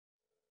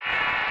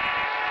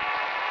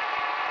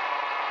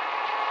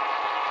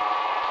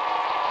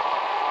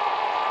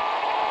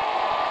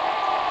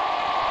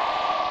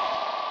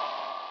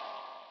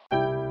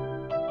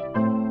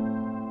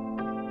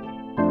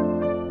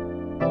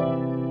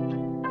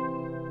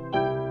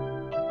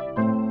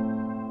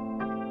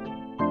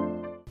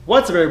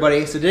What's up,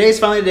 everybody? So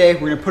today's finally the day.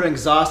 We're gonna put an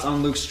exhaust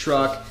on Luke's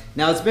truck.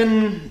 Now it's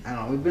been, I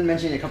don't know, we've been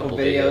mentioning a couple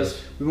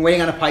videos. We've been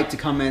waiting on a pipe to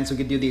come in so we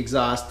could do the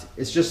exhaust.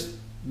 It's just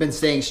been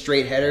staying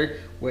straight header,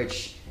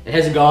 which it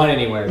hasn't gone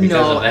anywhere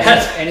because of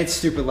that. And it's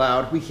super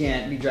loud. We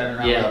can't be driving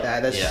around like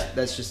that.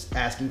 That's just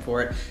asking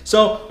for it.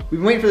 So we've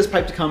been waiting for this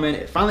pipe to come in.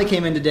 It finally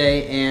came in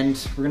today,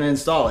 and we're gonna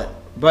install it.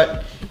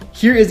 But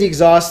here is the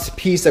exhaust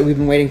piece that we've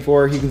been waiting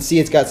for. You can see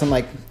it's got some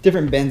like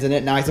different bends in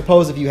it. Now I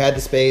suppose if you had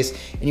the space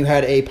and you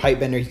had a pipe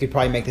bender, you could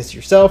probably make this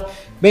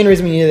yourself. Main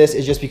reason we need this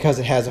is just because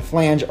it has a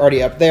flange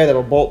already up there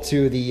that'll bolt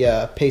to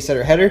the pace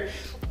setter header.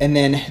 And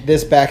then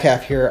this back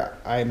half here,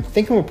 I'm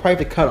thinking we'll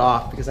probably have to cut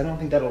off because I don't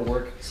think that'll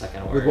work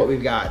with what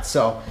we've got.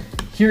 So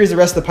here is the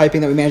rest of the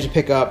piping that we managed to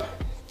pick up.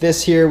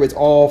 This here was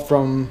all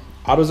from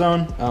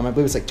AutoZone. I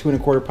believe it's like 2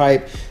 1/4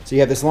 pipe. So you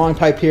have this long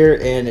pipe here,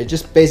 and it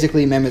just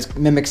basically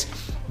mimics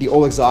the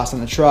old exhaust on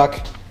the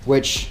truck,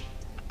 which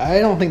I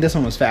don't think this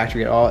one was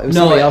factory at all. It was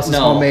somebody else's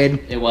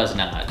homemade. It was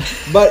not.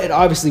 But it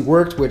obviously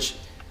worked, which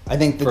I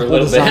think the whole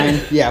design,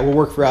 will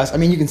work for us. I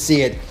mean, you can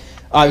see it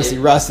obviously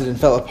rusted and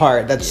fell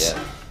apart. That's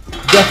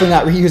definitely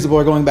not reusable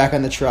or going back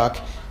on the truck.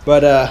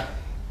 But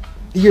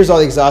here's all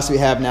the exhaust we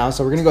have now.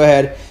 So we're gonna go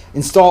ahead,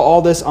 install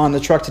all this on the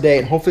truck today,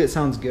 and hopefully it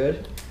sounds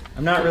good.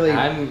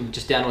 I'm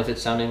just down with it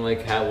sounding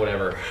like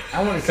whatever.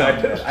 I want it to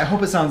sound good. I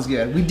hope it sounds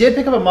good. We did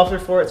pick up a muffler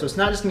for it, so it's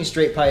not just gonna be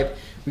straight pipe.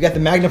 We got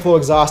the MagnaFlow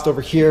exhaust over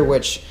here,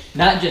 which...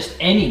 Not just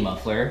any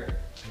muffler.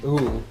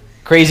 Ooh.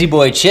 Crazy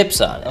Boy chips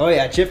on it. Oh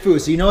yeah, Chip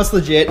Foose. So you know it's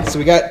legit. So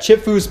we got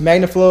Chip Foose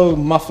MagnaFlow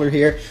muffler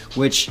here,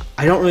 which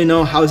I don't really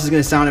know how this is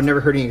gonna sound. I've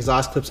never heard any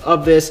exhaust clips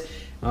of this.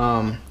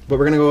 But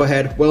we're gonna go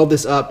ahead, weld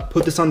this up,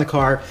 put this on the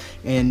car,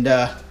 and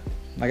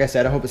like I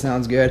said, I hope it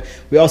sounds good.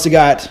 We also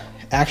got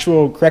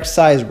actual correct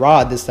size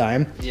rod this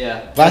time.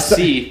 Yeah. Last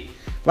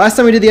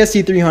time we did the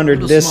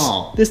SC300,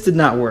 this did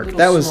not work.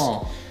 That was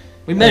small.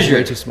 We measured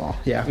way too small.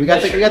 Yeah, we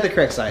got the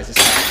correct size this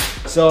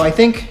time. So I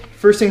think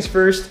first things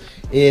first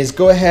is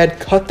go ahead,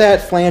 cut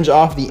that flange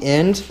off the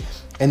end,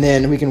 and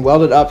then we can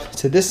weld it up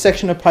to this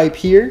section of pipe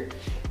here.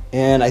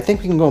 And I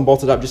think we can go and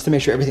bolt it up just to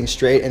make sure everything's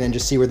straight, and then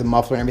just see where the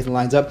muffler and everything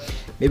lines up.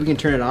 Maybe we can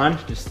turn it on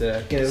just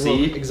to get a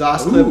little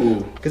exhaust clip,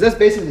 because that's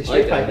basically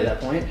straight pipe at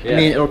that point. Yeah. I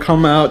mean, it'll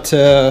come out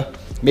to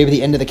maybe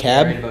the end of the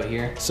cab. Right about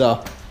here.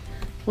 So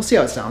we'll see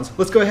how it sounds.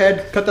 Let's go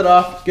ahead, cut that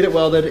off, get it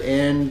welded,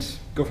 and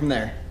go from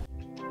there.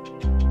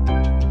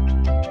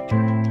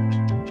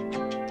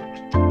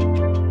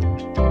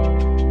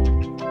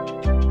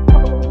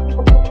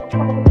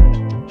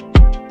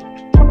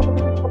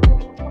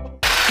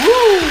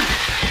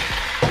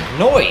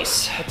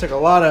 Noise. That took a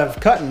lot of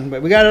cutting,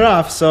 but we got it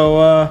off.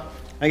 So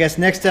I guess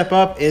next step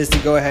up is to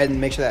go ahead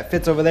and make sure that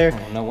fits over there.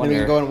 Oh, no wonder.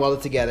 Then we can go and weld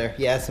it together.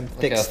 Yeah, some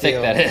thick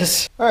steel. Look how thick that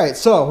is. All right,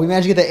 so we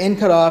managed to get the end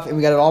cut off, and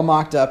we got it all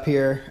mocked up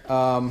here.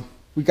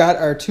 We got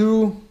our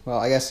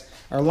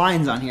our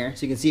lines on here,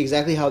 so you can see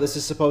exactly how this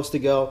is supposed to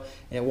go,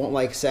 and it won't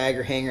like sag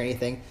or hang or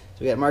anything.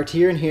 So we got marked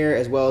here and here,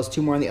 as well as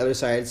 2 more on the other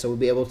side, so we'll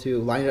be able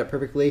to line it up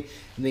perfectly,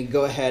 and then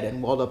go ahead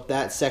and weld up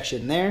that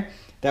section there.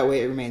 That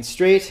way it remains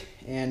straight,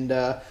 and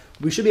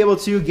we should be able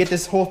to get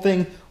this whole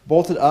thing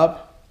bolted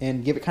up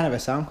and give it kind of a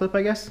sound clip,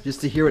 I guess, just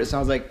to hear what it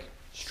sounds like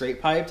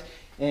straight piped.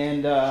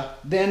 And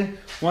then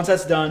once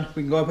that's done,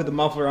 we can go and put the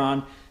muffler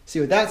on, see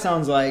what that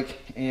sounds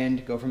like,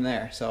 and go from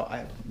there. So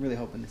I'm really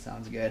hoping this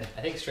sounds good.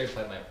 I think straight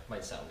pipe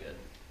might sound good.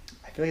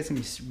 I feel like it's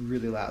gonna be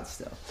really loud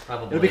still.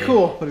 Probably. It'll be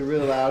cool, but it'll be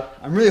really loud.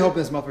 I'm really hoping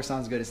this muffler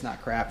sounds good. It's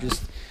not crap.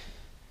 Just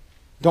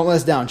don't let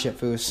us down, Chip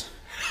Foose.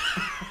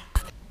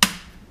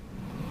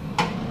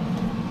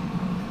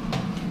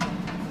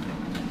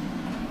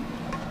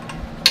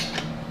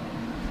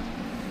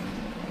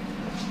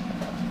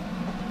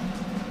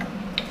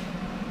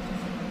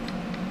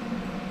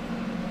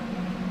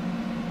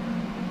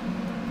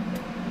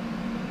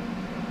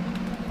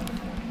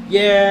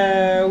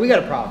 Yeah, we got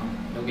a problem.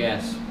 No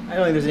gas. I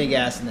don't think there's any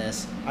gas in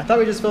this. I thought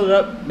we just filled it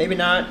up. Maybe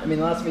not. I mean,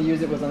 the last time we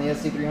used it was on the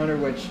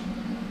SC300, which...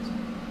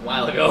 a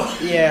while ago.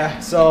 Yeah,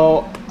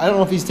 so I don't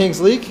know if these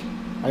tanks leak.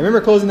 I remember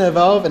closing that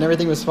valve and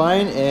everything was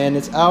fine, and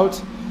it's out.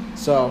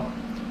 So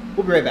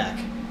we'll be right back.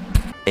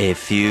 A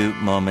few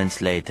moments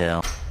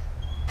later.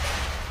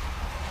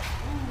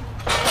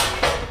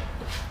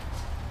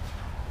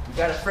 We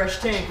got a fresh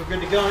tank. We're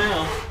good to go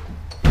now.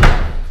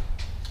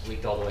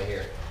 Leaked all the way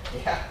here.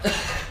 Yeah.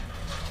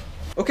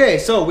 Okay,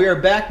 so we are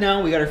back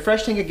now. We got our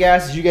fresh tank of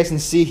gas. As you guys can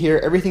see here,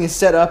 everything is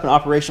set up and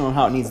operational on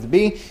how it needs to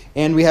be.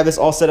 And we have this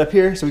all set up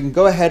here, so we can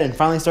go ahead and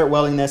finally start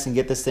welding this and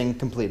get this thing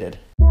completed.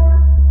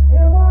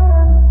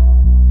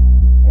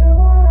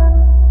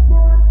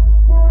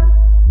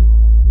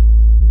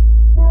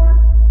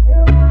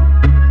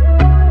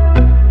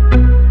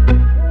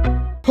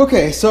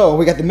 Okay, so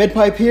we got the mid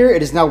pipe here.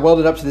 It is now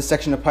welded up to this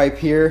section of pipe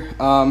here.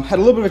 Had a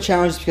little bit of a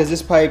challenge because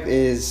this pipe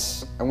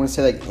is, I want to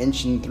say like 1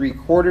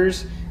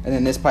 3/4, and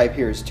then this pipe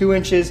here is 2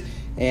 inches.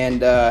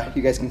 And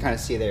you guys can kind of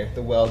see there,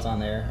 the welds on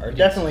there are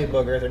definitely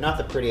booger. They're not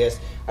the prettiest.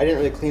 I didn't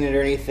really clean it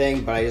or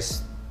anything, but I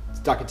just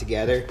stuck it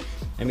together.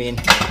 I mean,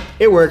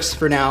 it works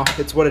for now.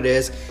 It's what it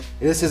is.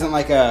 This isn't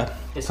like a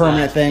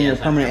permanent thing or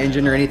permanent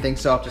engine or anything.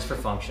 So just for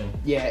function.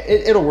 Yeah,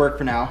 it'll work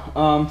for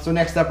now. So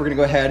next up, we're gonna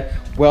go ahead,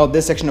 weld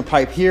this section of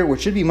pipe here,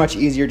 which should be much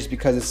easier just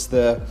because it's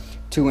the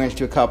 2-inch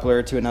to a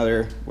coupler to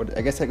another,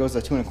 I guess that goes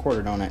to 2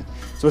 1/4, don't it?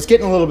 So it's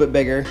getting a little bit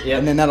bigger,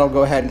 and then that'll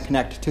go ahead and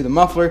connect to the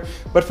muffler.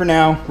 But for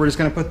now, we're just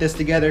gonna put this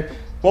together,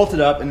 bolt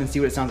it up, and then see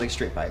what it sounds like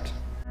straight piped.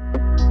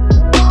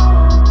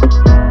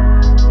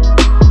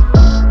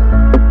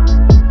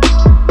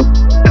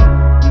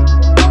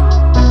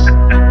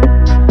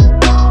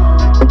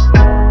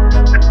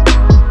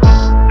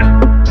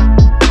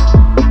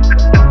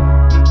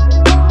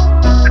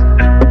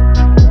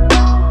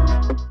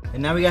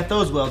 Now we got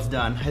those welds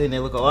done. I think they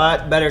look a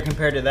lot better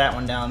compared to that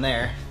one down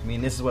there. I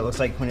mean, this is what it looks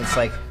like when it's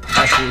like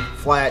actually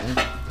flat and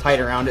tight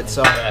around it.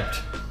 So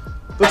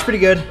looks pretty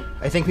good.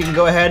 I think we can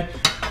go ahead,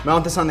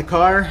 mount this on the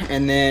car,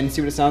 and then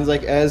see what it sounds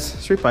like as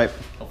straight pipe.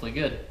 Hopefully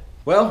good.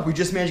 Well, we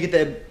just managed to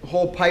get the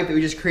whole pipe that we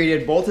just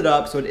created bolted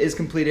up, so it is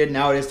completed.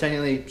 Now it is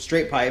technically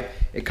straight pipe.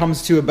 It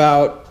comes to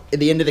about at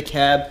the end of the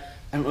cab.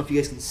 I don't know if you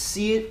guys can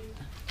see it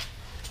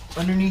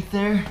underneath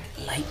there.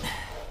 Light,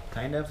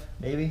 kind of,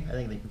 maybe. I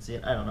think they can see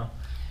it. I don't know.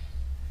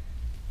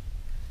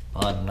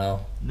 I don't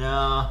know.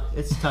 No,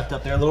 it's tucked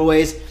up there a little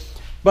ways,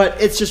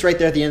 but it's just right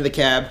there at the end of the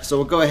cab. So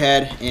we'll go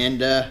ahead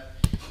and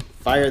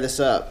fire this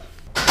up.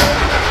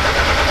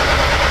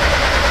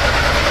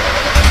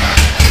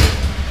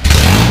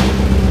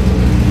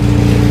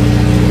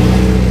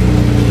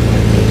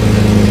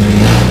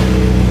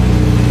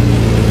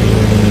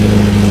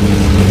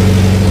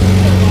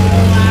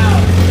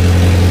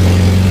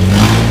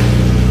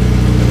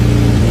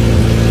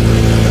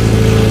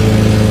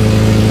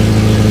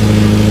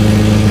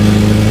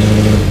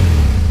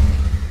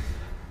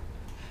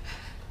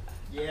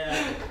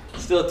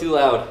 Still too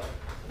loud.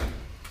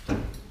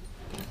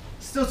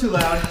 Still too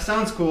loud.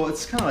 Sounds cool.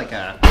 It's kind of like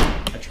a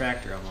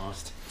tractor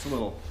almost. It's a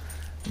little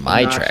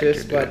My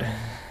obnoxious, tractor, but dude.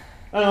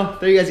 I don't know.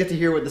 There you guys get to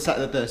hear what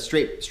the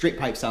straight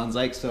pipe sounds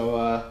like.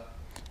 So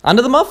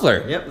onto the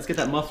muffler. Yep. Let's get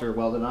that muffler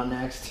welded on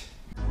next.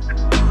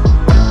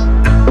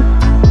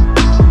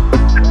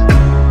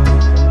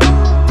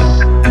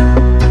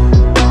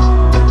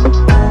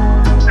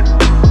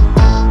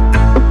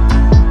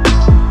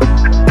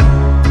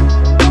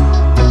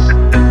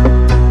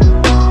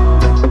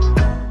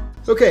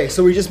 Okay,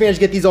 so we just managed to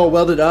get these all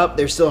welded up.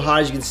 They're still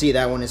hot, as you can see.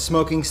 That one is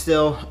smoking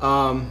still.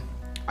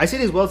 I say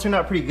these welds turned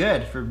out pretty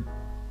good for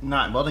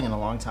not welding in a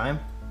long time.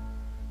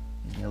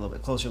 Get a little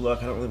bit closer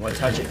look. I don't really want to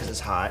touch it because it's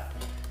hot.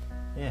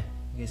 Yeah,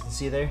 you guys can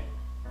see there.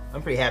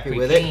 I'm pretty happy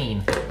with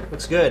it.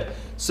 Looks good.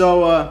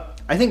 So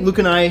I think Luke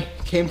and I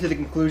came to the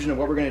conclusion of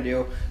what we're gonna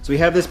do. So we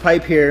have this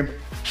pipe here.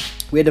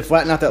 We had to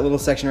flatten out that little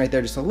section right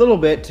there just a little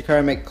bit to kind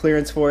of make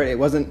clearance for it. It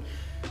wasn't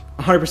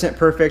 100%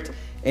 perfect,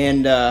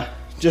 and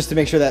just to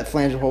make sure that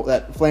flange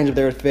up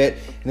there would fit,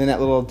 and then that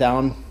little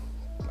down,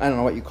 I don't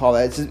know what you call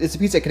that. It's a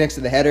piece that connects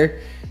to the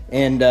header,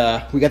 and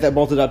we got that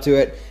bolted up to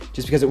it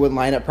just because it wouldn't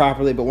line up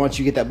properly. But once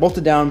you get that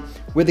bolted down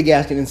with the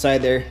gasket inside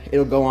there,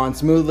 it'll go on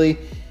smoothly.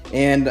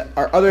 And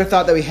our other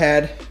thought that we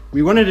had,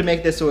 we wanted to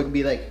make this so it could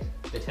be like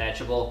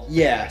detachable.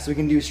 Yeah, so we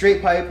can do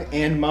straight pipe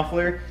and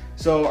muffler.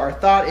 So our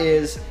thought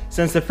is,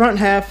 since the front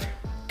half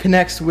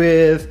connects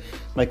with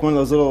like one of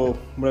those little,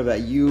 whatever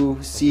that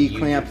UC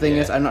clamp thing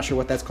is, I'm not sure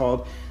what that's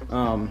called.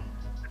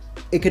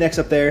 It connects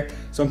up there.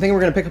 So I'm thinking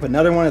we're gonna pick up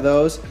another one of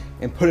those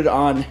and put it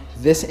on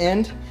this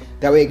end.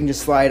 That way it can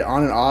just slide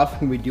on and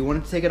off when we do want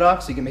it to take it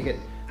off, so you can make it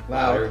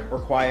loud or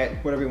quiet,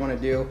 whatever you wanna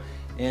do,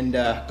 and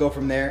go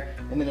from there.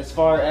 And then as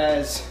far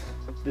as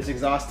this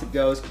exhaust tip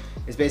goes,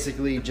 it's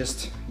basically you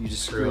just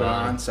screw it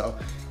on. So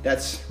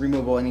that's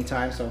removable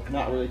anytime, so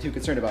not really too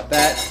concerned about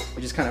that.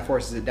 It just kind of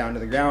forces it down to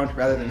the ground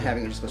rather than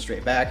having it just go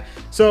straight back.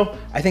 So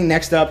I think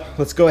next up,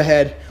 let's go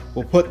ahead,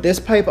 we'll put this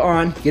pipe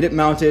on, get it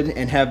mounted,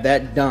 and have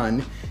that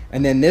done.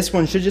 And then this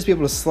one should just be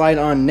able to slide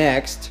on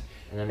next,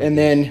 and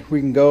then we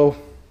can go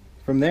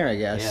from there, I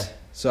guess. Yeah.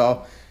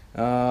 So,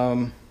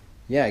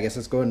 yeah, I guess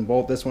let's go ahead and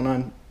bolt this one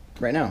on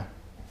right now.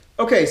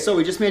 Okay, so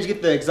we just managed to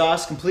get the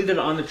exhaust completed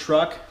on the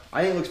truck.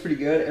 I think it looks pretty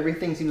good.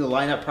 Everything seems to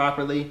line up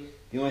properly.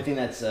 The only thing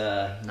that's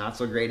not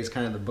so great is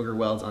kind of the booger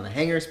welds on the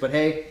hangers, but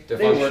hey, they're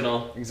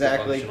functional.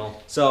 Exactly. They're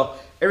functional. So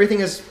everything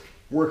is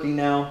working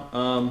now.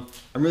 I'm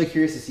really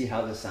curious to see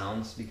how this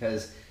sounds,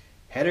 because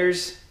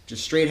headers,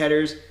 just straight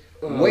headers,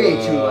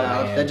 way too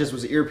loud. Man. That just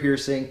was ear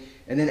piercing.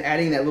 And then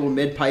adding that little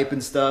mid pipe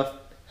and stuff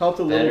helped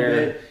a little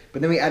bit.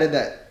 But then we added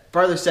that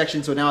farther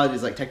section, so now it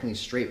is like technically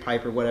straight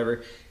pipe or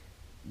whatever.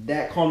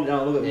 That calmed it down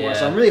a little bit more.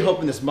 So I'm really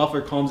hoping this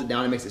muffler calms it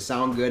down and makes it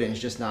sound good, and it's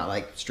just not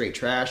like straight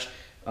trash.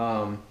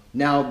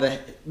 Now the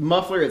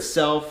muffler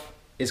itself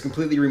is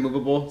completely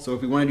removable, so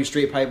if we want to do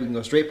straight pipe, we can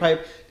go straight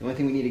pipe. The only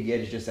thing we need to get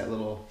is just that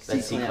little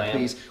C-clamp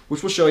piece,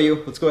 which we'll show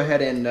you. Let's go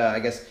ahead and I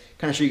guess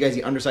kind of show you guys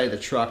the underside of the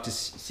truck to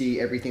see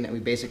everything that we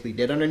basically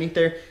did underneath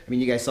there. I mean,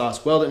 you guys saw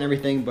us weld it and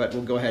everything, but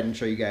we'll go ahead and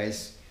show you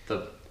guys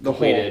the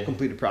whole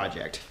completed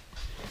project.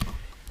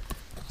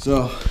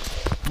 So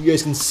you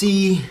guys can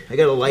see I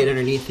got a light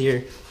underneath here.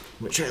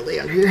 I'm gonna try to lay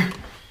under here.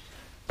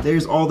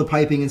 there's all the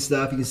piping and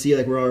stuff. You can see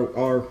like where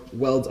our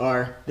welds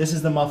are. This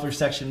is the muffler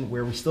section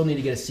where we still need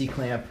to get a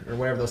C-clamp or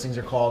whatever those things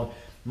are called,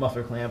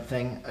 muffler clamp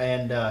thing,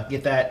 and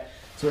get that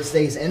so it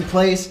stays in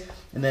place.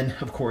 And then,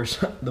 of course,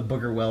 the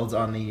booger welds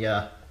on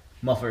the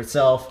muffler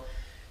itself,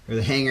 or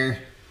the hanger.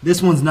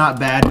 This one's not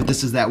bad, but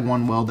this is that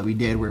one weld that we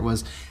did where it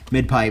was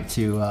mid-pipe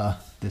to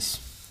this,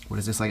 what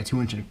is this, like a 2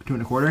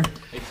 1/4 inch? I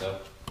think so.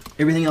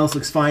 Everything else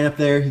looks fine up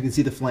there. You can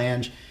see the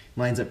flange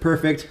lines up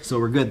perfect, so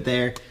we're good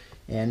there.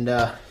 And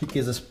it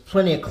gives us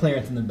plenty of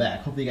clearance in the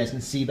back. Hopefully you guys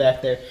can see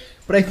back there.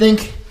 But I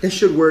think this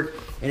should work,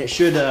 and it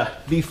should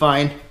be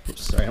fine.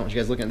 Oops, sorry, I don't want you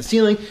guys looking at the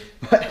ceiling.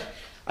 But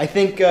I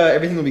think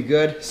everything will be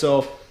good.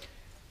 So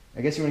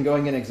I guess you want to go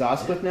and get an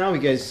exhaust clip now? You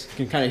guys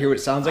can kind of hear what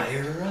it sounds like.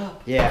 Fire her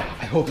up. Yeah,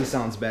 I hope this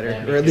sounds better,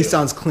 Yeah, or at least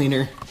sounds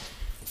cleaner.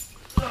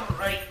 All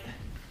right.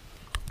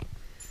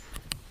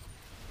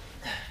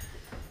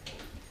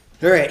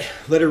 All right,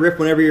 let her rip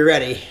whenever you're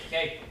ready.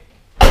 Okay.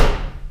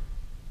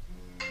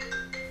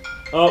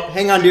 Oh,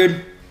 hang on,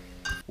 dude.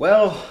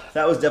 Well,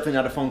 that was definitely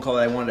not a phone call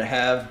that I wanted to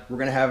have. We're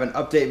gonna have an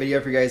update video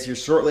for you guys here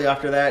shortly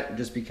after that,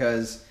 just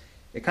because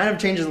it kind of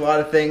changes a lot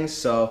of things,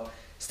 so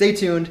stay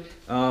tuned.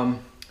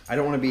 I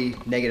don't want to be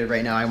negative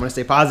right now. I want to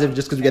stay positive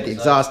just because we got the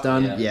exhaust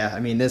done. Yeah, I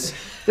mean, this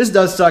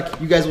does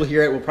suck. You guys will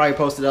hear it. We'll probably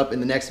post it up in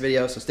the next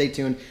video, so stay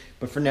tuned.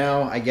 But for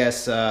now, I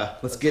guess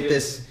let's get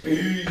this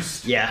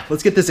beast. Yeah,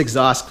 let's get this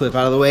exhaust clip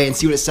out of the way and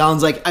see what it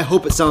sounds like. I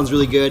hope it sounds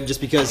really good,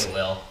 just because It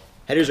will.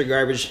 headers are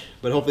garbage,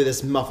 but hopefully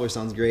this muffler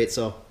sounds great.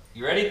 So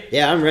You ready?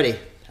 yeah, I'm ready.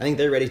 I think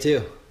they're ready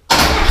too.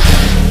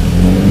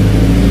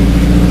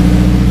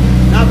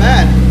 Not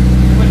bad.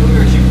 What we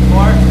were shooting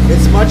for?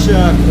 It's much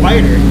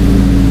quieter.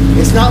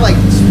 It's not like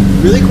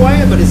really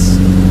quiet, but it's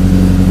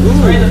It's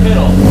right in the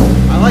middle.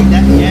 I like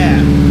that. Yeah.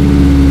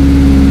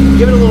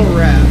 Give it a little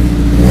rev.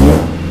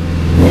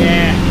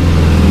 Yeah.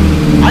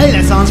 I think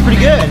that sounds pretty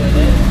good.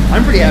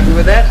 I'm pretty happy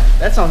with that.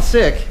 That sounds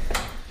sick.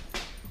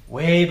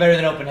 Way better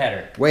than open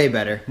header. Way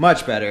better.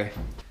 Much better.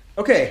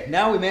 Okay,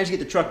 now we managed to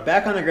get the truck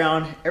back on the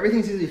ground.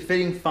 Everything seems to be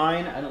fitting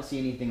fine. I don't see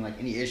anything like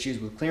any issues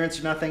with clearance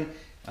or nothing.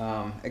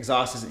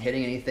 Exhaust isn't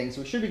hitting anything,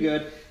 so it should be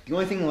good. The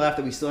only thing left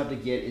that we still have to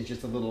get is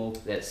just a little...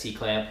 That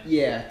C-clamp.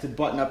 Yeah, to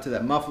button up to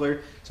that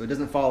muffler so it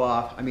doesn't fall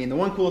off. I mean, the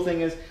one cool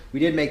thing is we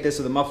did make this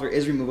so the muffler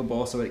is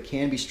removable so it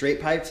can be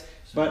straight piped.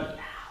 But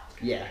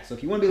yeah, so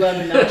if you want to be loud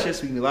and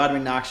obnoxious, we can be loud and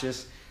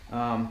obnoxious.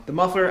 The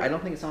muffler, I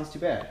don't think it sounds too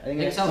bad. I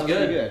think it sounds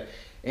good. pretty good.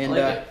 And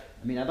I like it.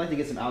 I mean, I'd like to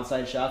get some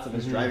outside shots of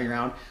us driving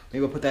around. Maybe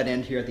we'll put that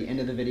in here at the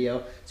end of the video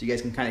so you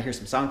guys can kind of hear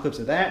some sound clips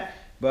of that.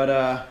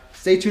 But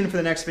stay tuned for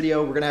the next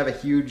video. We're going to have a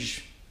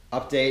huge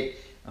update.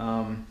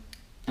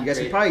 You guys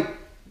can probably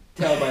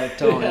tell by the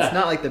tone. It's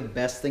not like the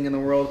best thing in the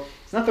world.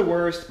 It's not the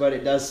worst, but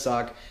it does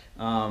suck.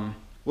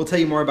 We'll tell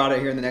you more about it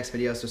here in the next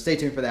video, so stay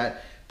tuned for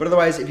that. But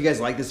otherwise, if you guys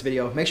like this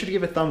video, make sure to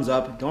give it a thumbs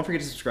up. Don't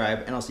forget to subscribe,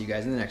 and I'll see you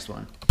guys in the next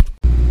one.